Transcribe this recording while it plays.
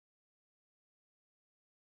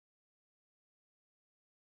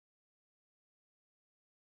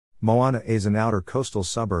Moana is an outer coastal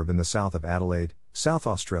suburb in the south of Adelaide, South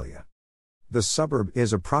Australia. The suburb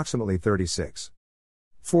is approximately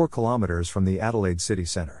 36.4 kilometres from the Adelaide city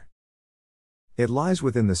centre. It lies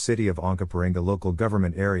within the City of Onkaparinga local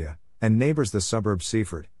government area, and neighbours the suburbs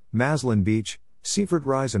Seaford, Maslin Beach, Seaford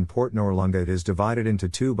Rise and Port Noarlunga. It is divided into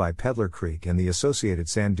two by Pedlar Creek and the associated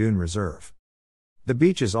sand dune reserve. The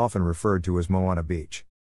beach is often referred to as Moana Beach.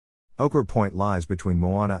 Ochre Point lies between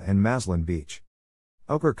Moana and Maslin Beach.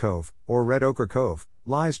 Ochre Cove, or Red Ochre Cove,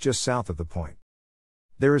 lies just south of the point.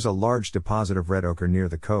 There is a large deposit of red ochre near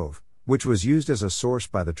the cove, which was used as a source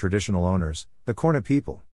by the traditional owners, the Kaurna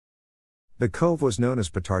people. The cove was known as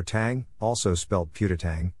Potartang, also spelt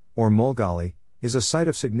Putatang, or Mulgali, is a site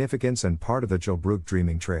of significance and part of the Tjilbruke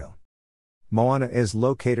Dreaming Trail. Moana is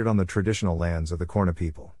located on the traditional lands of the Kaurna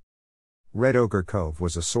people. Red Ochre Cove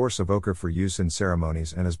was a source of ochre for use in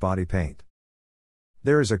ceremonies and as body paint.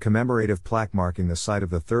 There is a commemorative plaque marking the site of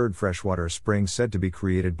the third freshwater spring said to be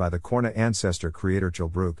created by the Kaurna ancestor creator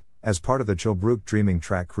Tjilbruke, as part of the Tjilbruke Dreaming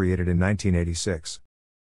Trail created in 1986.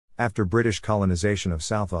 After British colonisation of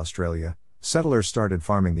South Australia, settlers started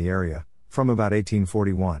farming the area, from about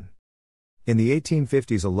 1841. In the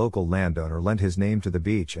 1850s a local landowner lent his name to the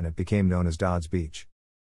beach and it became known as Dodd's Beach.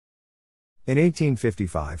 In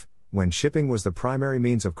 1855, when shipping was the primary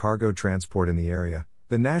means of cargo transport in the area,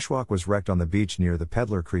 the Nashwalk was wrecked on the beach near the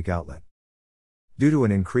Pedlar Creek outlet. Due to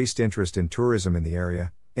an increased interest in tourism in the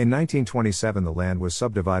area, in 1927 the land was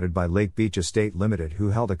subdivided by Lake Beach Estate Limited, who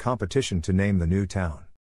held a competition to name the new town.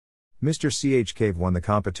 Mr. C.H. Cave won the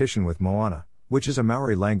competition with Moana, which is a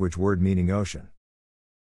Maori language word meaning ocean.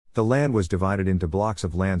 The land was divided into blocks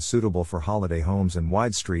of land suitable for holiday homes and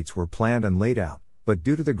wide streets were planned and laid out, but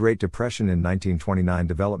due to the Great Depression in 1929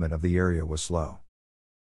 development of the area was slow.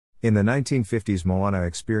 In the 1950s Moana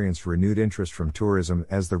experienced renewed interest from tourism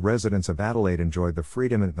as the residents of Adelaide enjoyed the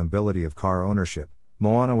freedom and mobility of car ownership.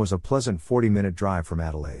 Moana was a pleasant 40-minute drive from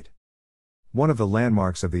Adelaide. One of the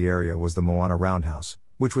landmarks of the area was the Moana Roundhouse,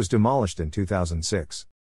 which was demolished in 2006.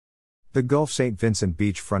 The Gulf St. Vincent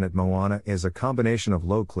beachfront at Moana is a combination of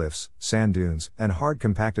low cliffs, sand dunes, and hard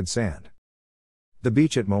compacted sand. The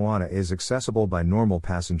beach at Moana is accessible by normal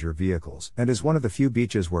passenger vehicles and is one of the few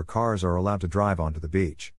beaches where cars are allowed to drive onto the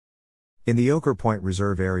beach. In the Ochre Point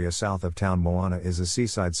Reserve area south of town, Moana is a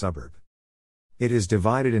seaside suburb. It is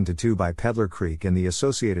divided into two by Pedlar Creek and the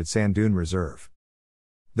associated sand dune reserve.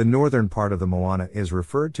 The northern part of the Moana is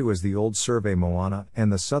referred to as the old survey Moana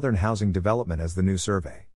and the southern housing development as the new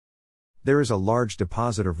survey. There is a large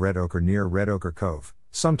deposit of red ochre near Red Ochre Cove,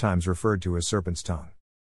 sometimes referred to as Serpent's Tongue.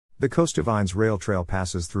 The Coastivines Rail Trail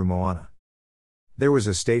passes through Moana. There was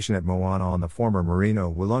a station at Moana on the former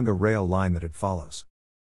Noarlunga rail line that it follows.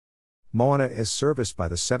 Moana is serviced by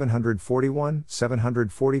the 741,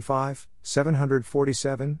 745,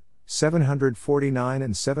 747, 749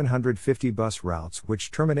 and 750 bus routes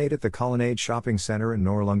which terminate at the Colonnade Shopping Centre and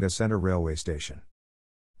Noarlunga Centre Railway Station.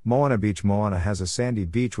 Moana Beach. Moana has a sandy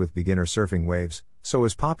beach with beginner surfing waves, so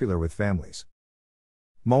is popular with families.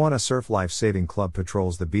 Moana Surf Life Saving Club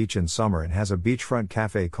patrols the beach in summer and has a beachfront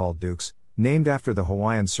cafe called Duke's, named after the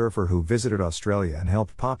Hawaiian surfer who visited Australia and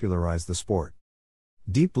helped popularize the sport.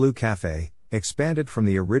 Deep Blue Cafe, expanded from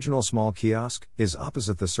the original small kiosk, is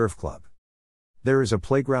opposite the surf club. There is a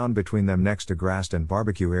playground between them next to grassed and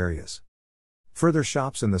barbecue areas. Further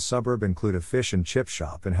shops in the suburb include a fish and chip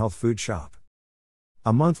shop and health food shop.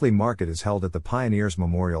 A monthly market is held at the Pioneers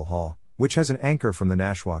Memorial Hall, which has an anchor from the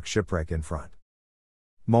Nashwalk shipwreck in front.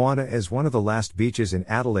 Moana is one of the last beaches in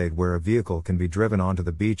Adelaide where a vehicle can be driven onto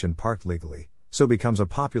the beach and parked legally, so becomes a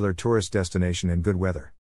popular tourist destination in good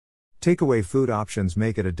weather. Takeaway food options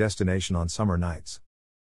make it a destination on summer nights.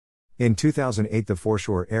 In 2008 the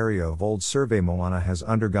foreshore area of Old Survey Moana has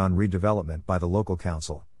undergone redevelopment by the local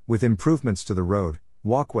council, with improvements to the road,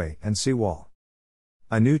 walkway and seawall.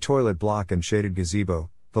 A new toilet block and shaded gazebo,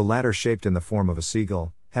 the latter shaped in the form of a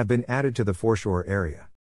seagull, have been added to the foreshore area.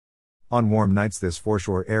 On warm nights this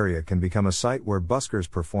foreshore area can become a site where buskers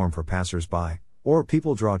perform for passers-by, or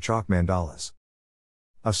people draw chalk mandalas.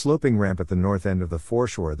 A sloping ramp at the north end of the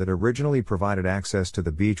foreshore that originally provided access to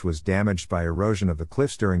the beach was damaged by erosion of the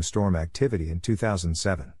cliffs during storm activity in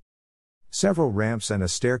 2007. Several ramps and a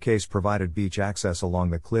staircase provided beach access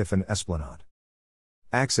along the cliff and esplanade.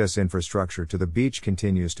 Access infrastructure to the beach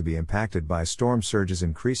continues to be impacted by storm surges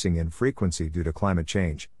increasing in frequency due to climate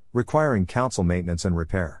change, requiring council maintenance and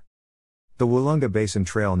repair. The Noarlunga Basin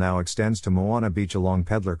Trail now extends to Moana Beach along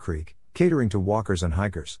Pedlar Creek, catering to walkers and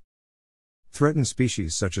hikers. Threatened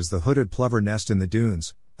species such as the hooded plover nest in the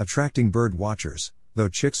dunes, attracting bird watchers, though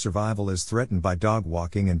chick survival is threatened by dog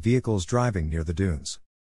walking and vehicles driving near the dunes.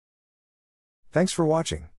 Thanks for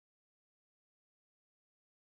watching.